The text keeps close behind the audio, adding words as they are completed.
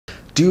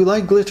Do you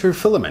like glitter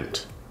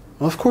filament?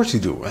 Well, of course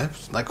you do.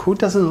 Like, who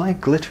doesn't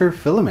like glitter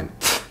filament?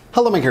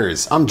 Hello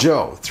makers, I'm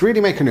Joe,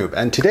 3D Maker Noob,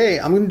 and today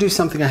I'm going to do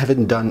something I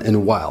haven't done in a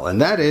while, and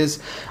that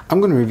is I'm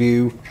going to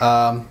review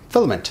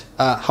filament.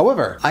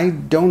 However, I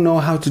don't know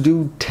how to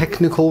do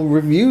technical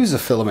reviews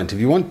of filament. If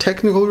you want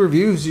technical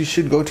reviews, you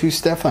should go to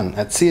Stefan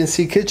at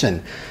CNC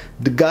Kitchen.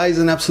 The guy's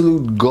an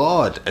absolute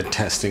god at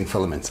testing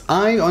filaments.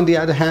 On the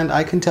other hand,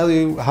 I can tell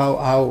you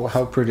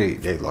how pretty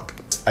they look.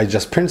 I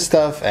just print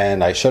stuff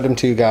and I show them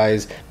to you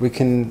guys. We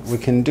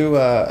can do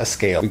a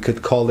scale. We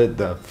could call it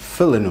the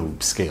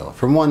Fillamentum scale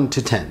from 1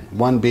 to 10.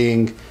 1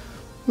 being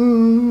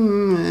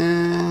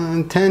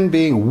and 10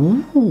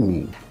 being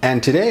woo.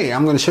 And today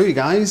I'm going to show you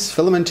guys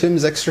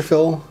Fillamentum's Extra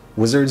Fill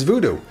Wizard's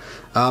Voodoo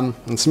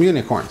and some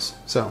unicorns.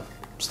 So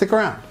stick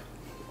around.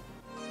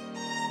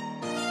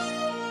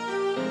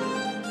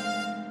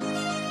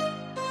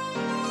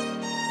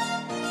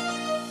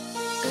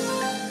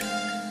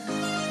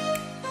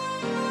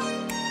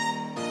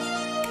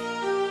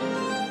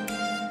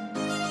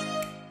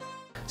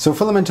 So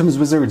Fillamentum's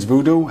Wizard's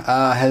Voodoo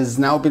has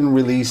now been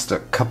released a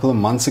couple of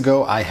months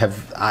ago. I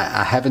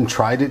haven't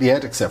tried it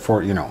yet, except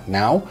for,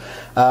 now.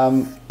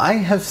 I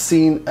have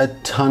seen a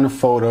ton of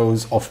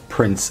photos of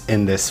prints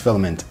in this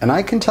filament, and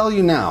I can tell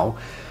you now,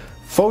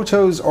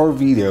 photos or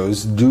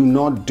videos do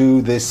not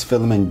do this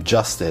filament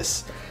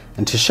justice.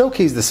 And to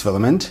showcase this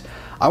filament,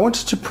 I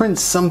wanted to print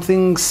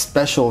something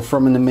special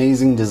from an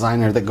amazing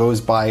designer that goes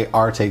by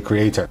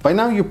Attn. By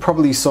now you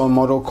probably saw a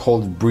model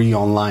called Bree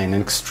online,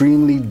 an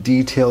extremely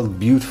detailed,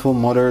 beautiful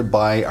model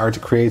by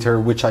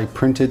Attn which I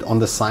printed on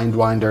the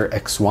Sidewinder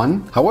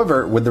X1.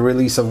 However, with the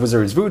release of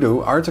Wizard's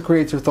Voodoo,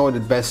 Attn thought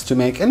it best to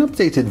make an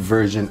updated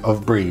version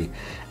of Bree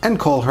and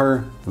call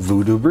her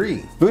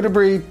voodoobree.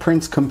 Voodoobree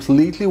prints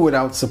completely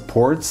without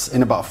supports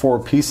in about 4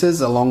 pieces,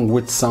 along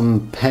with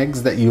some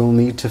pegs that you'll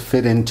need to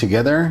fit in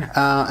together,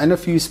 and a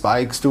few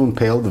spikes to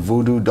impale the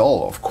voodoo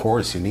doll. Of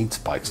course, you need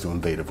spikes to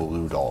invade a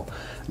voodoo doll.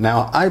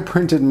 Now, I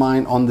printed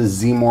mine on the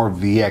ZMorph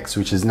VX,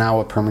 which is now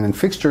a permanent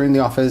fixture in the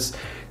office,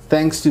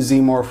 thanks to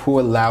ZMorph, who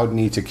allowed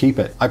me to keep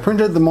it. I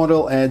printed the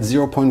model at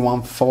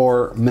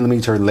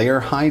 0.14mm layer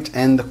height,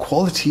 and the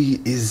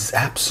quality is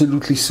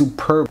absolutely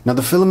superb. Now,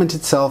 the filament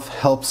itself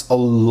helps a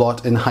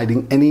lot in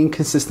hiding any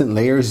inconsistent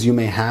layers you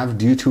may have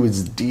due to its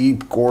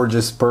deep,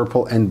 gorgeous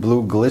purple and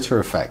blue glitter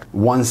effect.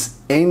 Once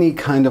any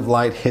kind of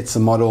light hits a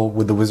model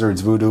with the Wizard's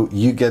Voodoo,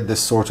 you get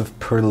this sort of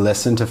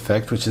pearlescent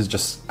effect, which is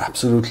just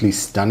absolutely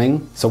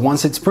stunning. So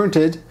once it's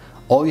printed,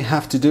 all you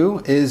have to do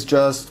is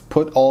just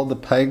put all the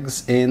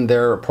pegs in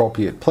their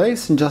appropriate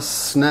place and just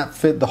snap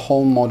fit the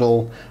whole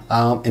model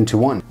into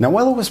one. Now,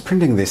 while I was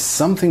printing this,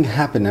 something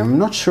happened. I'm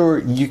not sure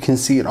you can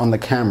see it on the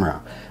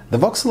camera. The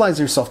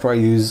voxelizer software I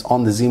use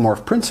on the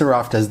ZMorph prints a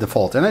raft as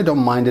default, and I don't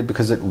mind it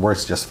because it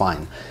works just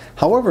fine.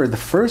 However, the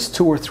first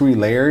 2 or 3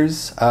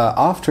 layers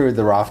after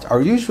the raft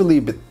are usually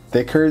a bit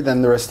thicker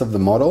than the rest of the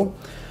model.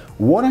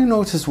 What I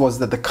noticed was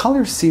that the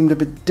color seemed a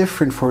bit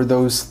different for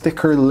those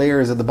thicker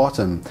layers at the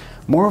bottom.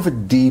 More of a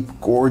deep,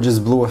 gorgeous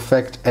blue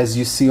effect as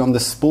you see on the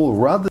spool,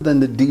 rather than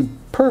the deep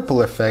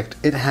purple effect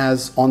it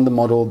has on the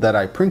model that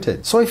I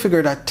printed. So I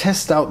figured I'd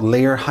test out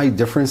layer height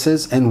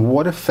differences and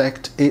what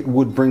effect it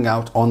would bring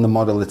out on the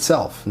model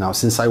itself. Now,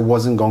 since I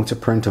wasn't going to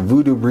print a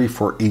voodoobree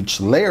for each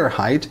layer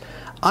height,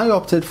 I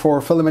opted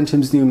for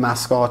Fillamentum's new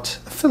mascot,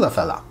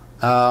 Fillafella,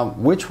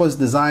 which was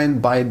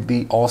designed by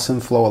the awesome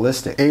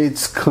Flowalistic.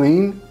 It's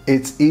clean,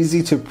 it's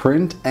easy to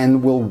print,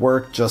 and will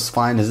work just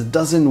fine as it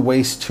doesn't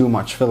waste too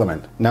much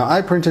filament. Now,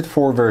 I printed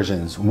 4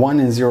 versions, one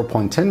in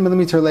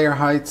 0.10mm layer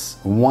heights,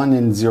 one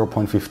in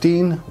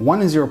 0.15,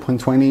 one in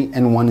 0.20,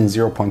 and one in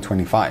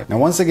 0.25. Now,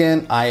 once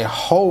again, I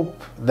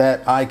hope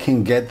that I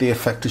can get the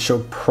effect to show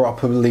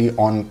properly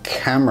on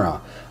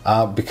camera.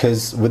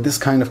 Because with this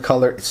kind of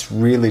color, it's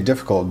really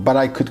difficult, but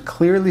I could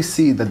clearly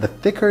see that the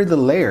thicker the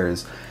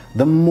layers,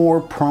 the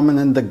more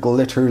prominent the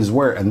glitters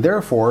were, and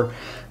therefore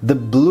the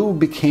blue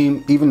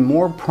became even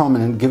more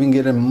prominent, giving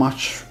it a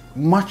much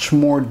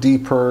more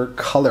deeper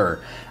color.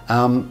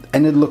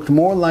 And it looked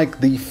more like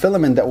the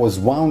filament that was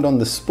wound on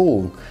the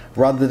spool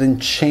rather than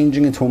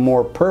changing into a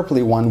more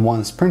purpley one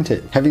once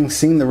printed. Having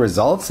seen the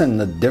results and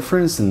the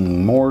difference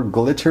in more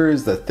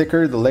glitters, the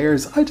thicker the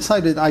layers, I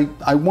decided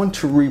I want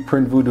to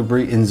reprint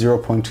voodoobree in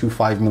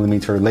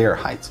 0.25mm layer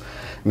heights.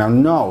 Now,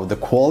 no, the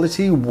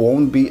quality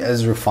won't be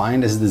as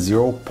refined as the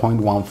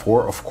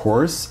 0.14, of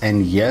course,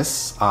 and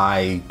yes,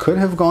 I could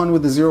have gone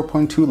with the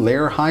 0.2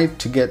 layer height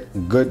to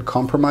get good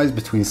compromise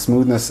between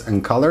smoothness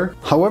and color.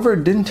 However,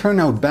 it didn't turn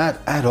out bad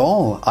at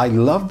all. I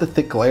love the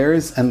thick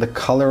layers and the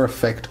color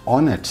effect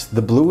on it.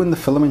 The blue in the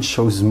filament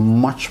shows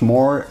much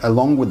more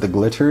along with the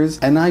glitters,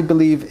 and I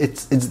believe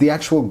it's the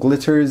actual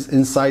glitters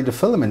inside the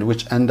filament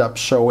which end up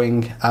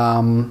showing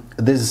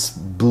this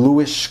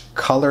bluish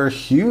color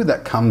hue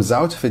that comes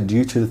out of it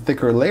due to the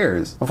thicker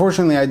layers.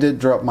 Unfortunately, I did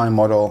drop my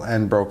model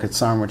and broke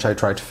its arm, which I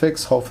tried to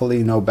fix.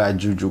 Hopefully no bad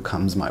juju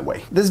comes my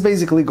way. This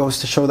basically goes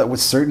to show that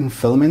with certain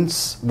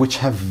filaments which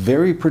have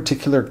very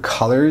particular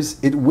colors,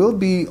 it will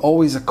be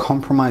always a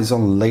compromise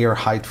on layer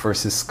height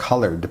versus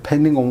color,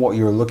 depending on what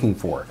you're looking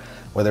for,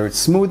 whether it's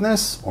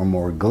smoothness or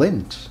more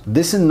glint.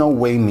 This in no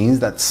way means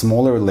that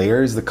smaller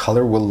layers the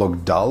color will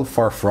look dull.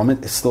 Far from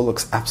it, it still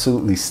looks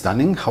absolutely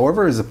stunning.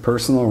 However, as a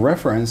personal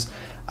reference,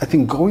 I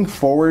think going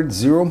forward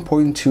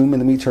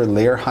 0.2mm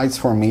layer heights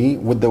for me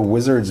with the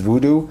Wizards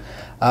Voodoo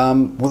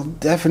will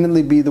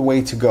definitely be the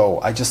way to go.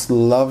 I just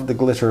love the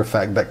glitter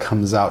effect that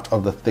comes out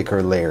of the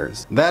thicker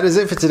layers. That is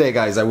it for today,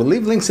 guys. I will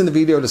leave links in the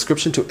video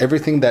description to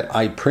everything that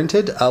I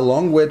printed,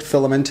 along with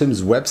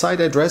Fillamentum's website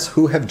address,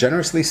 who have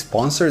generously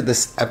sponsored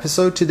this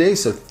episode today.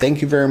 So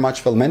thank you very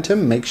much,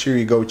 Fillamentum. Make sure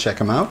you go check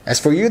them out. As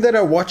for you that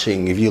are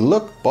watching, if you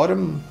look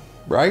bottom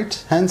right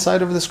hand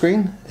side of the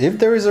screen, if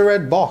there is a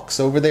red box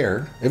over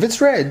there, if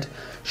it's red,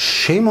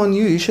 shame on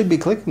you. You should be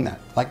clicking that.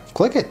 Like,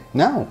 click it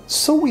now.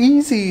 So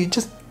easy.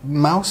 Just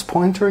mouse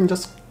pointer and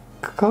just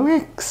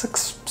click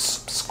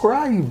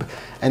subscribe.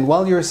 And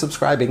while you're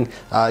subscribing,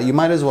 you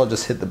might as well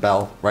just hit the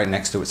bell right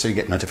next to it so you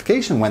get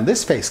notification when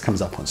this face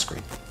comes up on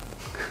screen.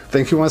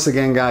 Thank you once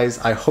again, guys.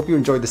 I hope you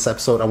enjoyed this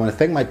episode. I want to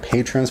thank my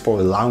patrons for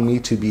allowing me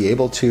to be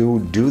able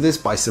to do this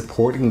by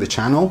supporting the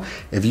channel.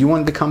 If you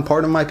want to become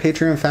part of my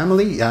Patreon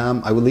family,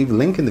 I will leave a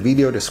link in the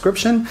video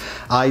description.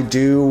 I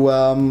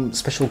do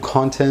special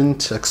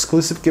content,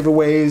 exclusive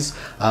giveaways,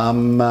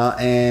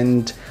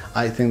 and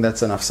I think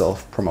that's enough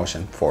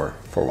self-promotion for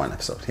one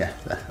episode. Yeah.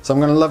 So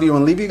I'm going to love you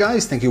and leave you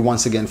guys. Thank you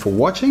once again for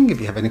watching. If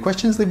you have any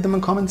questions, leave them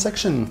in the comment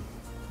section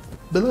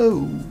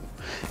below.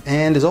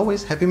 And as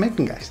always, happy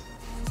making, guys.